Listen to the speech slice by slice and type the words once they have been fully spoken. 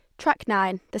Track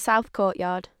 9, the South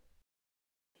Courtyard.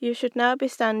 You should now be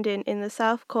standing in the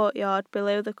south courtyard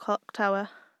below the clock tower.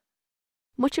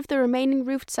 Much of the remaining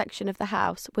roofed section of the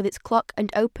house, with its clock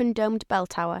and open domed bell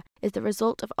tower, is the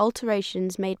result of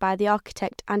alterations made by the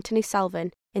architect Anthony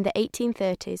Salvin in the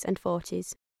 1830s and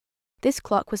 40s. This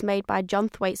clock was made by John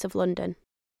Thwaites of London.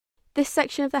 This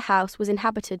section of the house was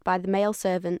inhabited by the male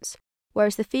servants,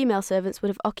 whereas the female servants would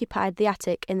have occupied the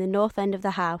attic in the north end of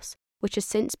the house, which has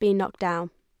since been knocked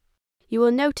down. You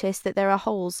will notice that there are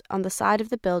holes on the side of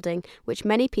the building which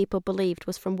many people believed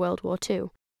was from World War II,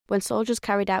 when soldiers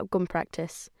carried out gun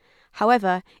practice.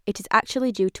 However, it is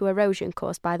actually due to erosion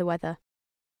caused by the weather.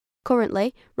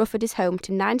 Currently, Rufford is home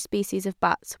to 9 species of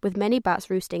bats, with many bats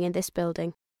roosting in this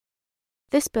building.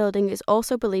 This building is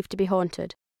also believed to be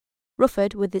haunted.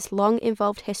 Rufford, with its long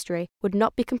involved history, would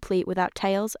not be complete without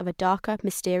tales of a darker,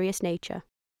 mysterious nature.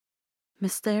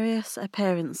 Mysterious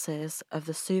appearances of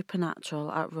the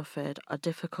supernatural at Rufford are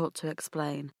difficult to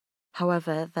explain.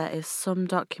 However, there is some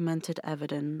documented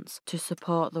evidence to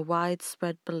support the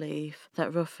widespread belief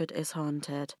that Rufford is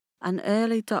haunted. An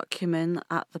early document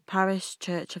at the parish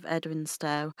church of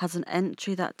Edwinstowe has an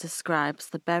entry that describes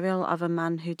the burial of a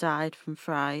man who died from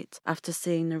fright after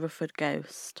seeing the Rufford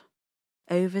ghost.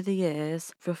 Over the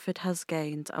years, Rufford has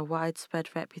gained a widespread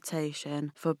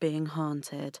reputation for being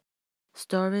haunted.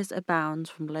 Stories abound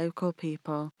from local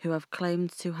people who have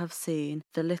claimed to have seen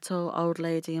the little old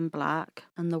lady in black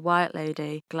and the white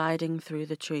lady gliding through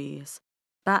the trees.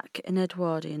 Back in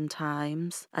Edwardian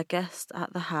times, a guest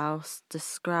at the house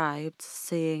described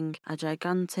seeing a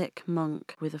gigantic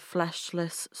monk with a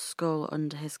fleshless skull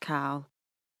under his cowl.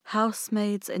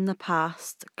 Housemaids in the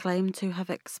past claim to have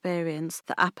experienced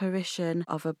the apparition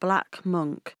of a black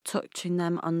monk touching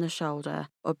them on the shoulder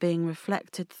or being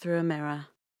reflected through a mirror.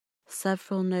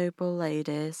 Several noble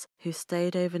ladies who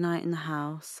stayed overnight in the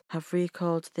house have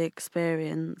recalled the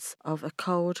experience of a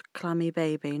cold, clammy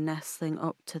baby nestling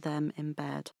up to them in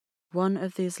bed. One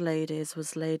of these ladies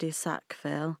was Lady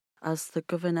Sackville, as the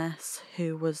governess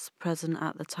who was present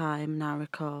at the time now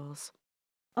recalls.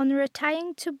 On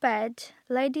retiring to bed,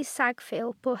 Lady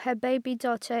Sackville put her baby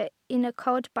daughter in a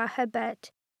cot by her bed.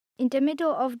 In the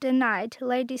middle of the night,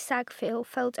 Lady Sackville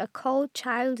felt a cold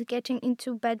child getting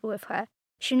into bed with her.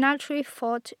 She naturally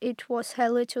thought it was her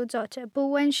little daughter, but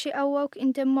when she awoke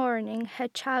in the morning, her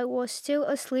child was still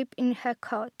asleep in her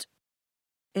cot.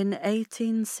 In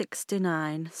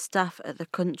 1869, staff at the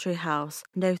country house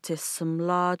noticed some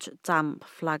large damp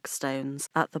flagstones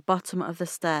at the bottom of the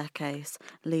staircase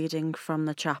leading from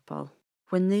the chapel.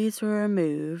 When these were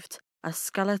removed, a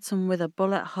skeleton with a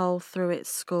bullet hole through its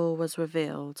skull was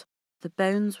revealed. The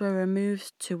bones were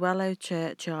removed to Wellow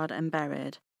Churchyard and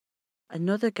buried.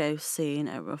 Another ghost seen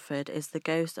at Rufford is the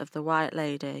ghost of the White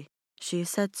Lady. She is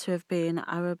said to have been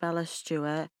Arabella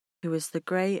Stuart, who was the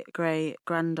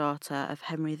great-great-granddaughter of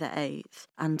Henry VIII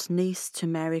and niece to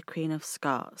Mary Queen of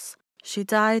Scots. She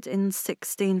died in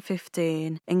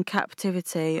 1615 in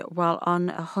captivity while on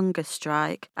a hunger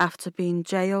strike after being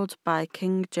jailed by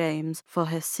King James for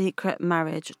her secret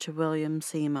marriage to William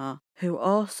Seymour, who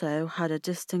also had a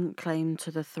distant claim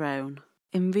to the throne.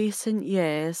 In recent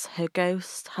years, her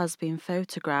ghost has been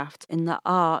photographed in the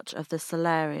arch of the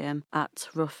solarium at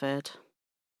Rufford.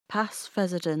 Past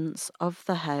residents of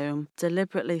the home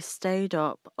deliberately stayed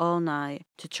up all night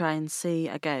to try and see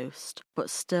a ghost, but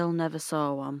still never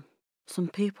saw one. Some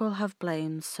people have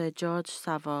blamed Sir George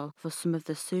Savile for some of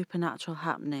the supernatural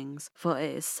happenings, for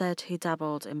it is said he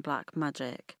dabbled in black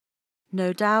magic.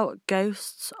 No doubt,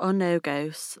 ghosts or no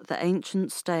ghosts, the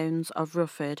ancient stones of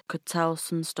Rufford could tell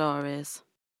some stories.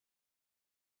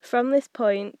 From this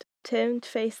point, turn to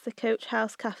face the Coach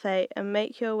House Cafe and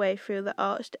make your way through the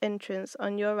arched entrance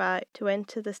on your right to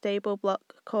enter the stable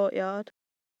block courtyard.